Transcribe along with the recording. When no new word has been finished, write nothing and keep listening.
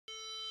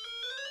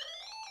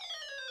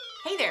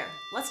Hey there,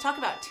 let's talk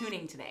about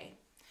tuning today.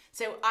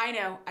 So I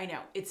know,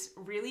 it's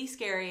really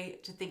scary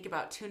to think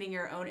about tuning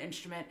your own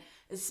instrument,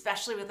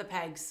 especially with the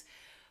pegs,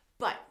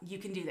 but you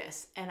can do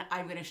this, and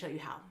I'm gonna show you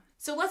how.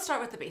 So let's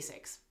start with the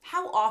basics.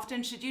 How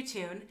often should you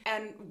tune,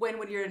 and when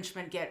would your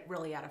instrument get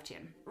really out of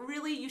tune?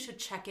 Really, you should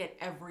check it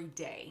every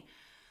day.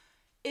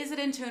 Is it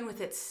in tune with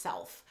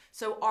itself?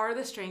 So are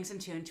the strings in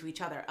tune to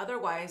each other?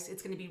 Otherwise,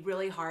 it's gonna be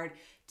really hard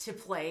to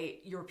play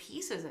your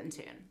pieces in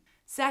tune.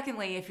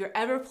 Secondly, if you're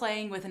ever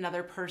playing with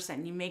another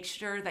person, you make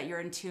sure that you're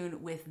in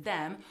tune with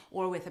them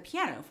or with a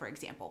piano, for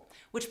example.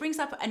 Which brings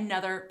up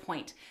another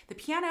point. The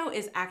piano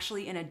is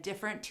actually in a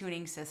different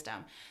tuning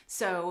system.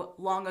 So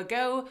long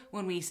ago,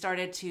 when we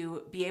started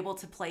to be able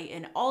to play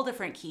in all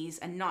different keys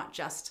and not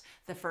just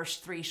the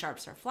first three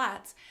sharps or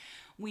flats,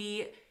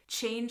 we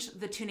changed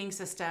the tuning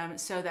system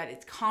so that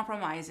it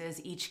compromises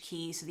each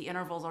key so the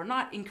intervals are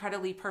not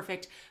incredibly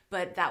perfect,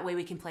 but that way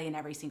we can play in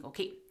every single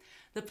key.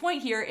 The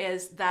point here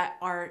is that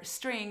our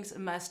strings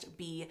must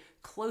be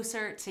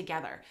closer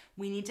together.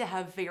 We need to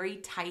have very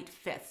tight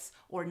fifths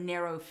or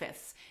narrow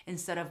fifths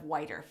instead of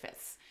wider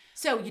fifths.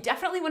 So you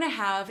definitely want to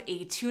have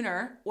a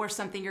tuner or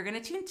something you're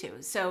going to tune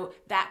to. So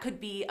that could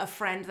be a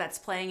friend that's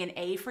playing an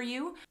A for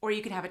you, or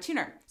you can have a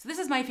tuner. So this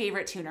is my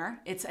favorite tuner.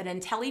 It's an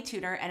Intelli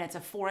tuner and it's a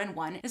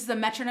 4-in-1. This is a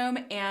metronome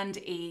and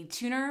a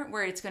tuner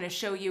where it's going to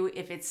show you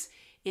if it's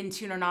in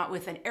tune or not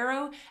with an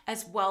arrow,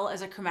 as well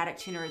as a chromatic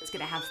tuner. It's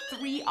gonna have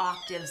 3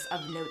 octaves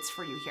of notes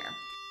for you here.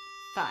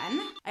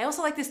 Fun. I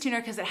also like this tuner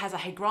because it has a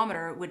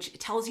hygrometer, which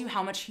tells you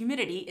how much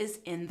humidity is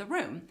in the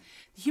room.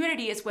 The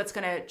humidity is what's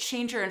gonna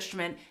change your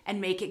instrument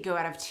and make it go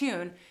out of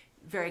tune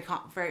very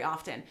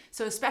often.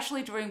 So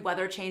especially during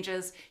weather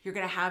changes, you're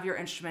gonna have your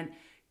instrument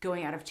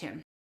going out of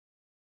tune.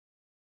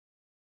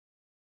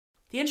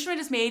 The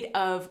instrument is made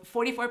of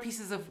 44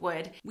 pieces of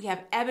wood. We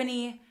have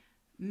ebony,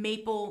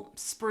 maple,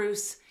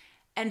 spruce,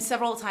 and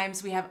several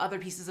times we have other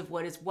pieces of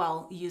wood as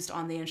well used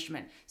on the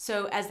instrument.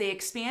 So as they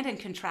expand and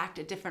contract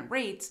at different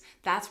rates,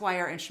 that's why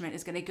our instrument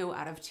is going to go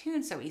out of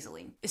tune so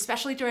easily.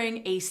 Especially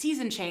during a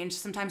season change,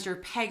 sometimes your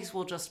pegs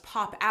will just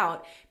pop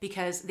out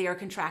because they are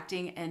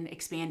contracting and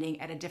expanding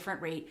at a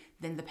different rate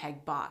than the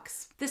peg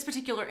box. This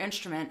particular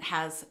instrument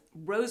has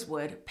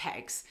rosewood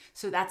pegs,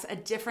 so that's a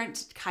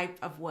different type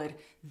of wood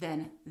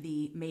than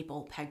the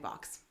maple peg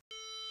box.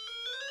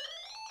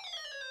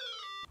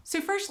 So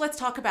first, let's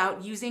talk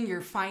about using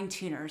your fine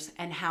tuners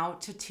and how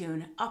to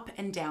tune up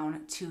and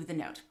down to the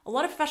note. A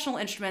lot of professional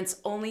instruments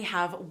only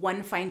have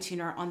one fine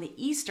tuner on the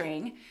E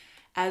string,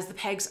 as the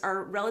pegs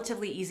are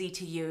relatively easy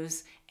to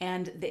use,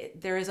 and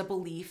there is a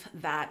belief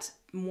that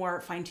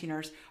more fine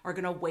tuners are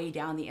gonna weigh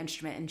down the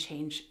instrument and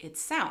change its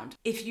sound.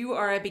 If you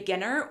are a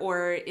beginner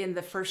or in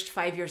the first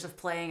 5 years of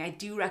playing, I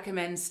do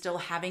recommend still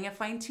having a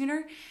fine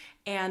tuner,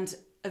 and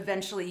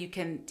eventually you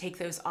can take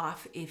those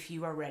off if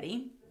you are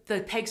ready. The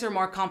pegs are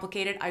more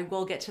complicated. I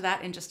will get to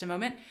that in just a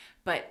moment,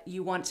 but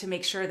you want to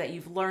make sure that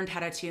you've learned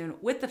how to tune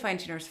with the fine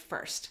tuners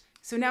first.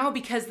 So now,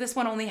 because this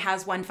one only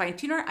has one fine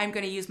tuner, I'm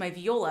going to use my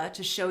viola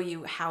to show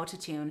you how to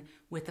tune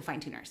with the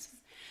fine tuners.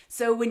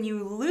 So when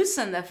you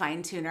loosen the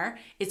fine tuner,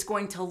 it's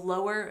going to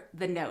lower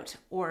the note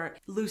or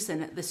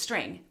loosen the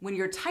string. When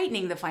you're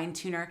tightening the fine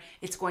tuner,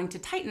 it's going to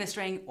tighten the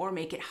string or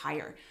make it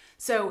higher.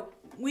 So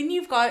when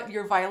you've got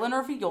your violin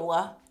or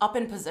viola up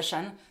in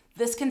position,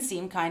 this can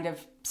seem kind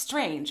of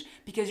strange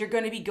because you're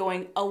going to be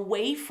going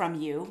away from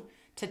you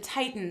to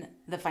tighten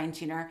the fine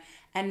tuner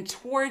and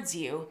towards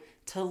you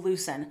to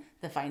loosen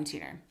the fine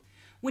tuner.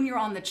 When you're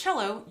on the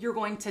cello, you're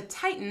going to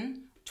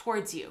tighten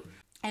towards you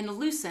and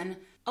loosen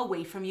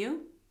away from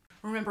you.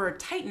 Remember,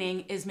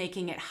 tightening is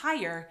making it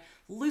higher,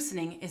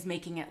 loosening is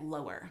making it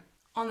lower.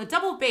 On the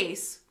double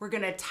bass, we're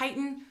going to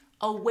tighten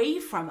away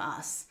from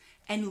us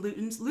and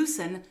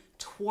loosen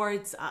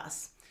towards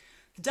us.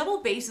 The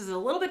double bass is a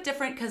little bit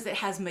different because it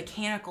has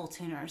mechanical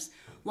tuners.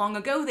 Long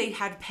ago they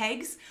had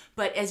pegs,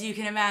 but as you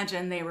can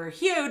imagine, they were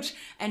huge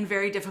and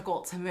very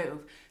difficult to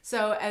move.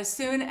 So as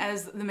soon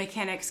as the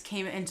mechanics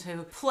came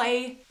into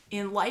play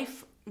in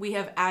life, we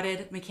have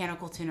added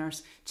mechanical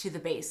tuners to the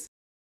bass.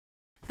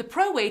 The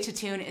pro way to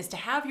tune is to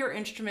have your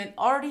instrument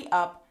already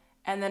up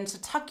and then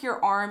to tuck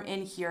your arm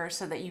in here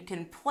so that you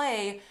can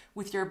play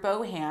with your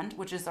bow hand,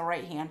 which is the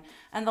right hand,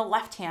 and the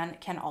left hand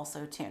can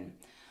also tune.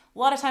 A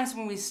lot of times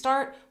when we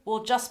start,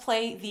 we'll just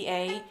play the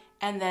A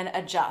and then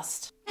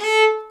adjust,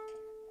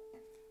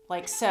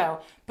 like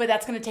so, but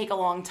that's gonna take a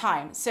long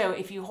time. So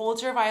if you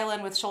hold your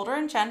violin with shoulder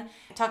and chin,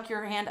 tuck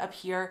your hand up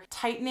here,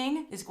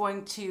 tightening is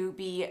going to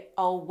be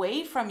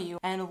away from you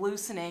and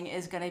loosening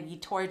is gonna be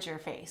towards your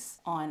face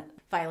on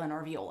violin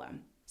or viola.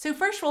 So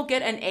first we'll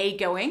get an A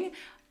going.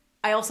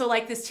 I also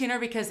like this tuner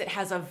because it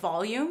has a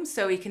volume,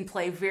 so it can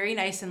play very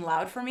nice and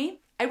loud for me.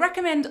 I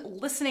recommend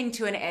listening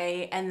to an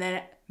A and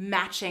then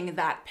matching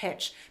that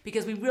pitch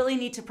because we really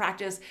need to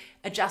practice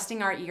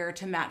adjusting our ear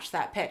to match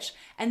that pitch.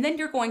 And then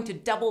you're going to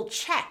double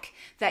check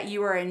that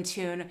you are in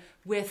tune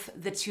with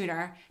the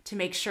tuner to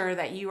make sure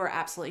that you are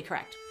absolutely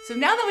correct. So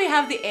now that we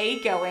have the A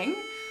going,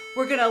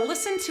 we're gonna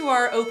listen to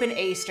our open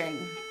A string.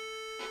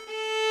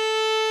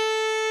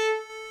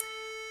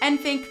 And and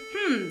think,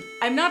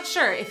 I'm not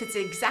sure if it's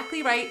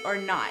exactly right or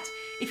not.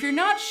 If you're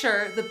not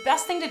sure, the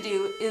best thing to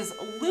do is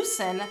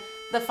loosen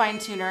the fine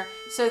tuner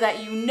so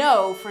that you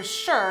know for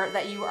sure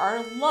that you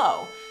are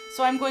low.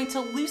 So I'm going to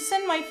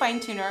loosen my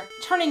fine tuner,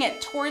 turning it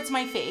towards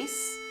my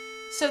face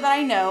so that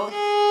I know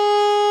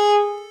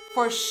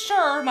for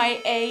sure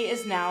my A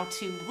is now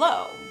too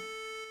low.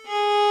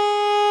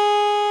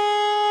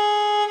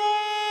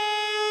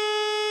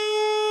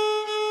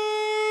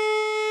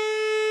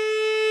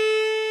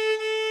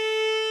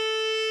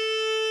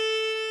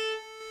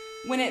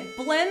 When it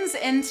blends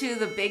into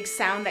the big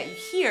sound that you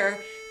hear,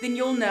 then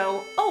you'll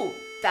know, oh,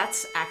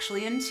 that's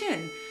actually in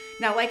tune.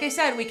 Now, like I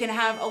said, we can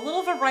have a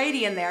little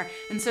variety in there,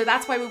 and so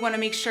that's why we want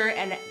to make sure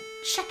and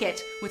check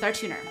it with our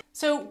tuner.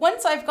 So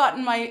once I've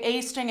gotten my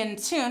A string in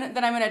tune,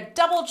 then I'm going to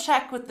double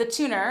check with the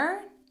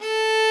tuner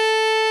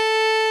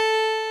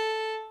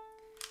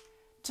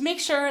to make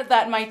sure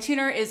that my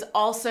tuner is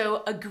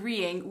also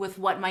agreeing with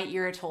what my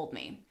ear told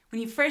me. When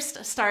you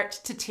first start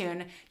to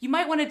tune, you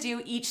might want to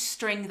do each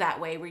string that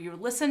way, where you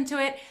listen to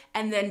it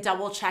and then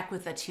double check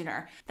with the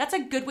tuner. That's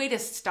a good way to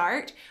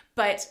start,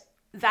 but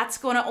that's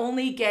going to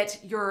only get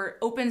your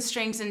open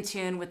strings in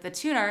tune with the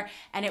tuner,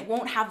 and it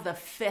won't have the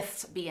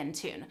fifths be in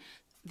tune.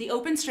 The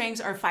open strings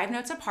are 5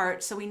 notes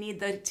apart, so we need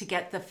to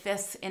get the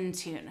fifths in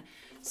tune.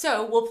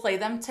 So we'll play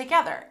them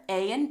together,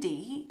 A and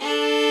D.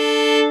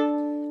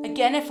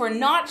 Again, if we're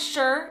not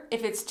sure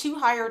if it's too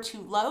high or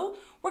too low,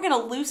 we're going to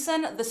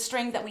loosen the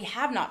string that we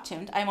have not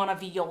tuned. I'm on a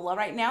viola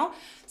right now,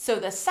 so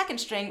the second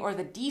string or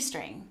the D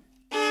string,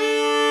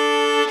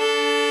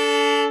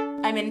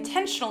 I'm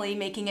intentionally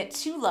making it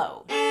too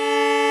low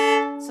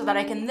so that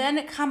I can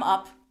then come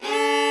up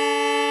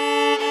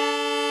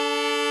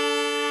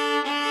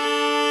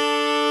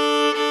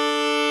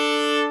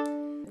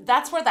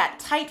that's where that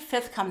tight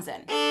fifth comes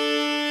in.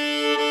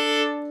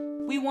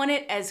 We want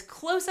it as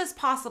close as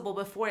possible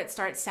before it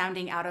starts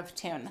sounding out of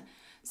tune.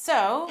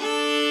 So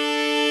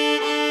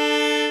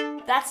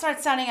that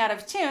starts sounding out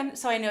of tune,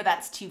 so I know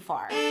that's too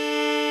far.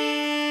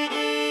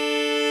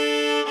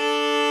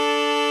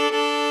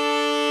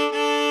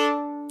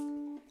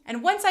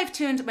 And once I've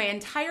tuned my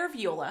entire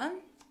viola,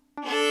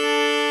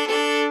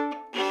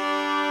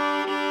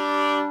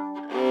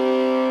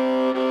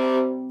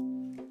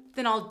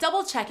 then I'll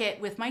double check it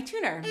with my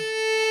tuner.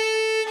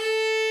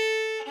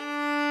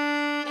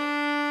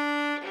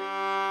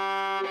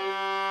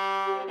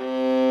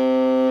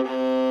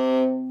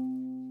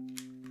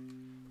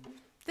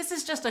 This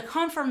is just a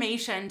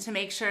confirmation to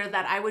make sure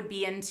that I would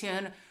be in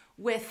tune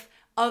with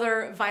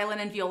other violin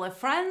and viola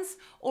friends,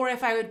 or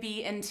if I would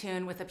be in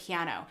tune with a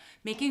piano,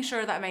 making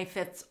sure that my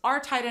fifths are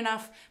tight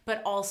enough,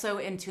 but also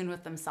in tune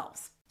with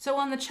themselves. So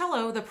on the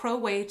cello, the pro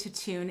way to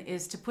tune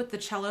is to put the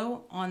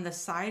cello on the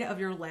side of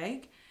your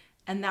leg,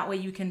 and that way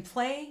you can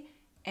play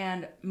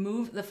and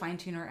move the fine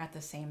tuner at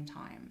the same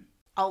time.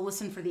 I'll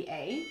listen for the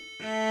A,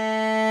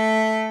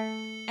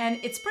 and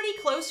it's pretty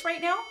close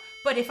right now,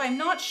 but if I'm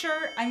not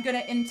sure, I'm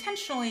gonna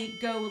intentionally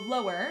go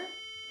lower.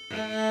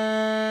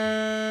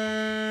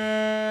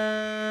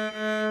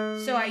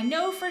 So I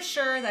know for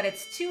sure that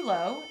it's too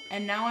low,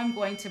 and now I'm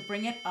going to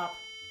bring it up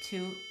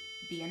to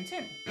be in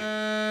tune.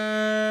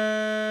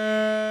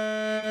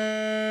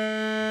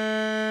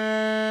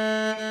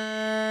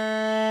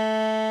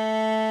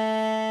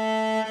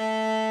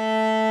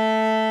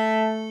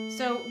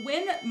 So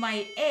when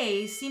my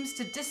A seems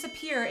to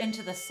disappear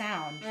into the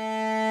sound,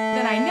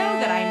 then I know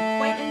that I'm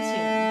quite in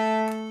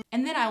tune.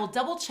 And then I will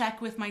double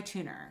check with my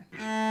tuner.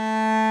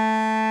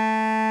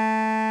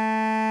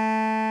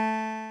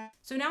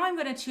 So now I'm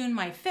going to tune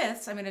my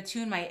fifths. I'm going to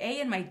tune my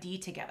A and my D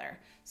together.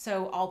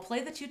 So I'll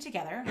play the two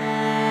together.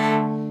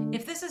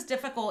 If this is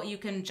difficult, you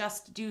can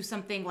just do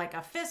something like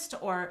a fist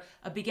or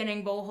a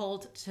beginning bow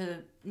hold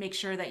to make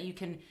sure that you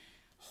can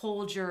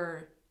hold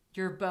your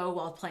bow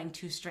while playing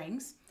two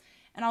strings.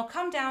 And I'll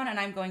come down and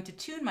I'm going to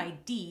tune my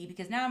D,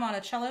 because now I'm on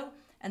a cello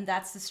and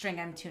that's the string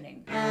I'm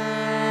tuning.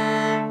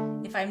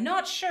 If I'm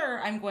not sure,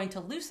 I'm going to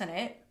loosen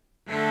it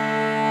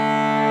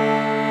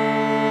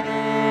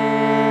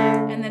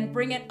and then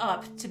bring it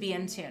up to be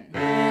in tune.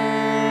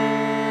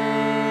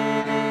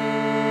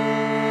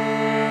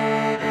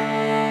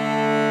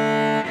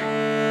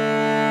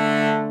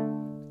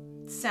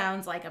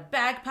 Sounds like a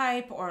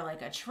bagpipe or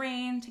like a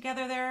train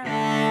together there.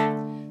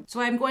 So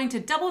I'm going to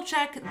double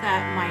check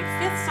that my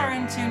fifths are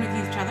in tune with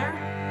each other,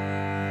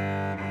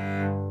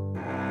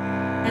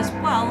 as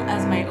well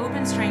as my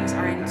open strings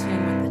are in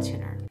tune with the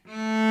tuner.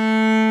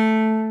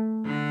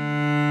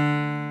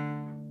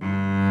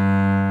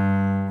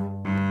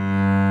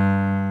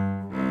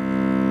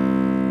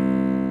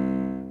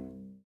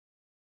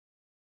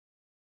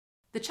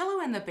 The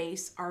cello and the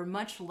bass are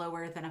much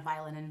lower than a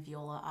violin and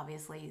viola,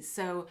 obviously,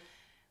 so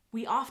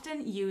we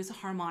often use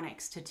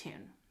harmonics to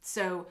tune.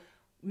 So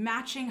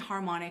matching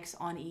harmonics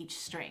on each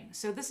string.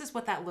 So this is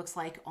what that looks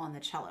like on the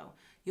cello.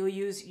 You'll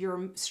use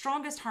your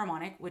strongest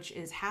harmonic, which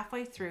is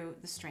halfway through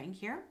the string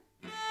here.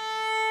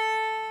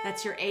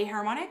 That's your A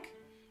harmonic.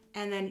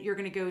 And then you're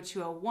gonna go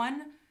to a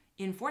 1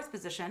 in 4th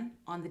position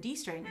on the D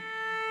string.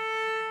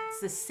 It's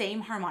the same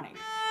harmonic.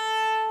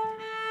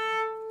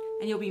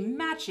 And you'll be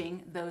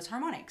matching those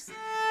harmonics.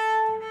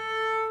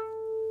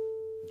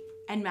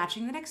 And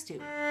matching the next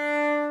two.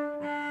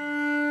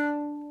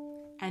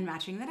 And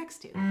matching the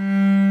next two.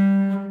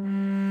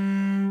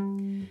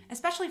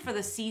 Especially for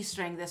the C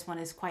string, this one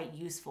is quite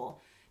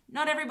useful.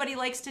 Not everybody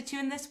likes to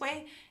tune this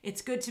way.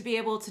 It's good to be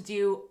able to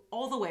do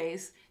all the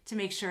ways to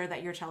make sure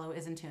that your cello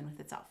is in tune with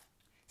itself.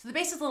 So the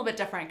bass is a little bit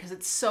different because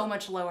it's so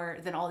much lower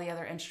than all the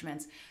other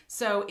instruments.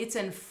 So it's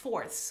in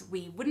fourths.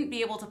 We wouldn't be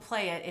able to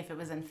play it if it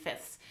was in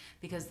fifths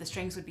because the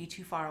strings would be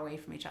too far away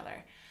from each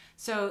other.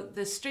 So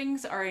the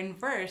strings are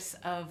inverse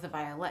of the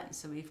violin.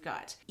 So we've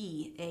got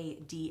E, A,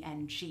 D,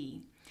 and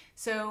G.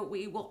 So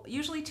we will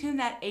usually tune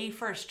that A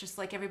first, just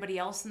like everybody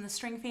else in the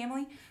string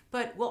family,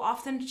 but we'll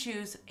often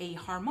choose a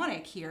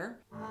harmonic here,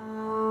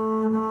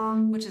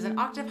 which is an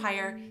octave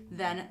higher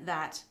than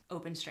that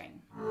open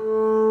string.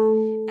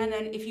 And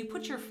then if you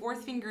put your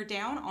fourth finger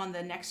down on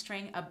the next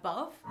string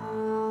above,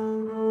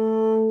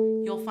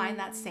 you'll find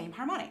that same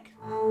harmonic.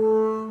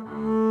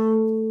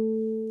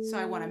 So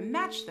I want to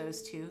match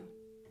those two.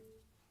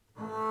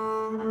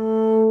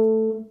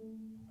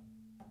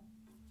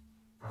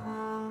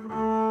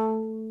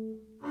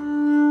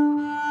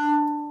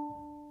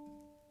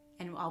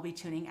 And I'll be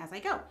tuning as I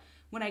go.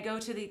 When I go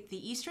to the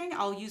E string,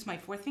 I'll use my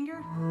fourth finger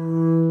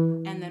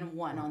and then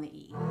 1 on the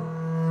E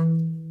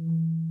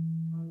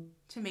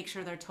to make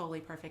sure they're totally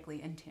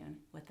perfectly in tune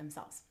with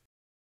themselves.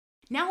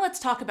 Now let's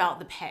talk about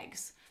the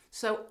pegs.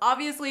 So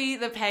obviously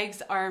the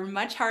pegs are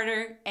much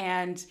harder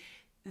and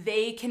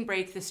they can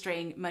break the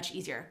string much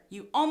easier.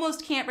 You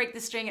almost can't break the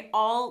string at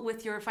all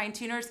with your fine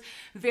tuners.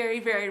 Very,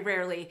 very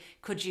rarely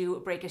could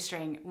you break a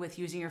string with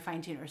using your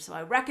fine tuners. So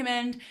I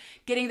recommend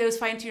getting those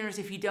fine tuners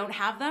if you don't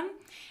have them.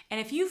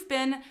 And if you've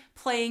been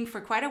playing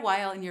for quite a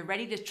while and you're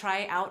ready to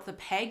try out the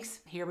pegs,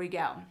 here we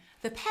go.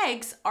 The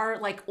pegs are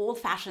like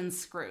old-fashioned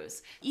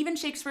screws. Even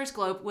Shakespeare's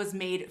globe was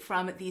made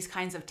from these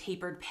kinds of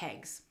tapered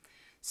pegs.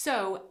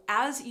 So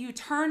as you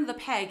turn the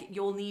peg,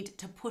 you'll need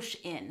to push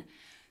in.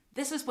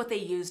 This is what they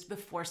used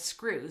before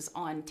screws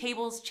on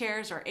tables,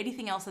 chairs, or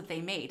anything else that they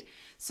made.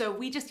 So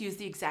we just use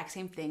the exact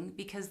same thing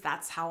because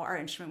that's how our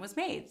instrument was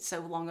made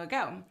so long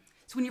ago.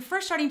 So when you're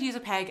first starting to use a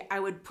peg,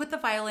 I would put the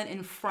violin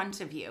in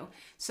front of you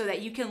so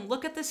that you can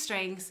look at the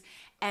strings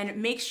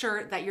and make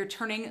sure that you're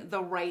turning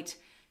the right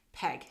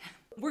peg.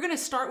 We're gonna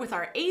start with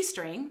our A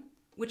string,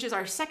 which is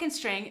our second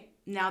string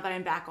now that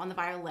I'm back on the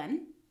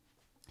violin.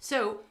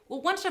 So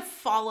we'll want to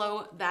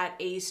follow that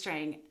A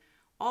string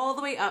all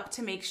the way up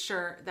to make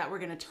sure that we're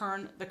gonna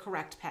turn the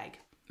correct peg.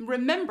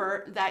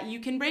 Remember that you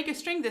can break a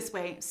string this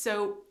way,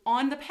 so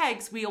on the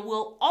pegs, we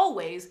will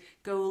always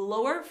go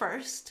lower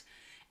first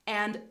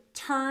and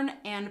turn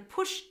and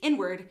push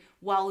inward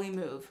while we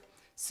move.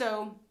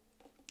 So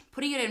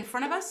putting it in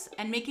front of us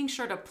and making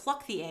sure to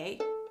pluck the A,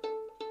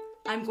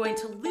 I'm going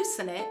to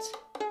loosen it,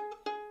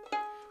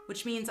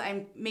 which means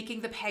I'm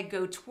making the peg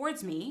go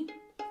towards me.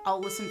 I'll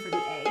listen for the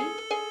A.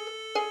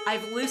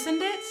 I've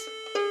loosened it,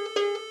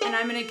 and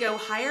I'm gonna go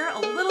higher a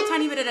little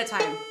tiny bit at a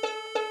time.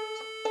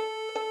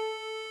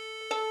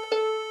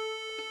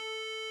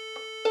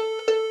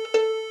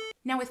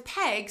 Now with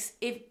pegs,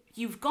 if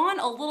you've gone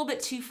a little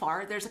bit too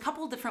far, there's a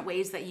couple different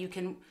ways that you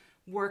can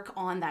work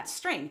on that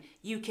string.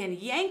 You can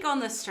yank on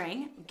the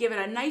string, give it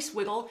a nice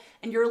wiggle,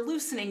 and you're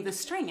loosening the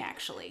string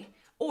actually.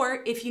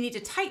 Or if you need to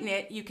tighten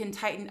it, you can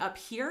tighten up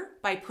here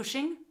by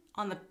pushing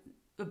on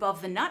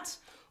above the nut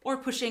or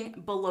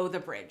pushing below the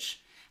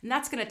bridge. And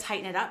that's gonna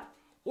tighten it up,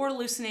 or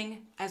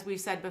loosening, as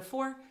we've said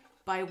before,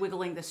 by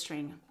wiggling the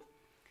string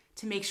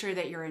to make sure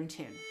that you're in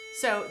tune.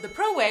 So the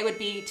pro way would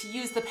be to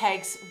use the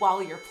pegs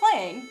while you're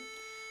playing,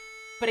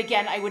 but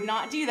again, I would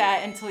not do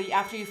that until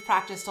after you've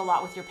practiced a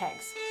lot with your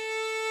pegs.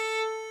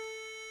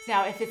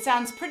 Now, if it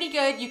sounds pretty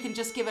good, you can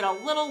just give it a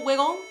little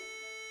wiggle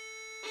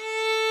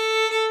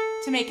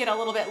to make it a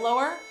little bit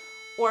lower,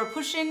 or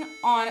pushing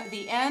on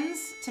the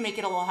ends to make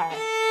it a little higher.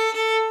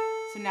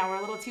 So now we're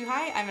a little too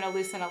high. I'm gonna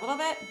loosen a little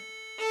bit,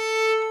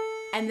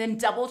 and then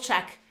double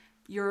check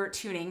your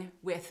tuning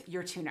with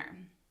your tuner.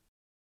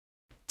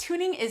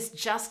 Tuning is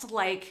just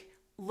like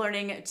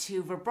learning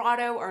to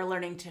vibrato or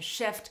learning to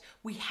shift.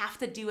 We have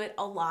to do it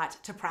a lot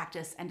to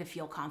practice and to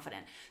feel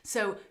confident.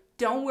 So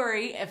don't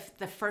worry if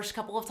the first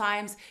couple of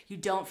times you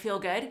don't feel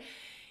good.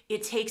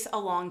 It takes a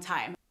long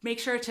time. Make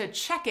sure to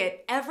check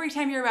it every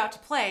time you're about to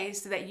play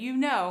so that you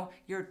know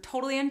you're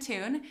totally in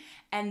tune,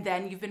 and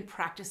then you've been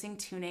practicing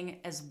tuning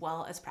as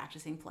well as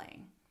practicing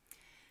playing.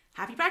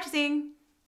 Happy practicing!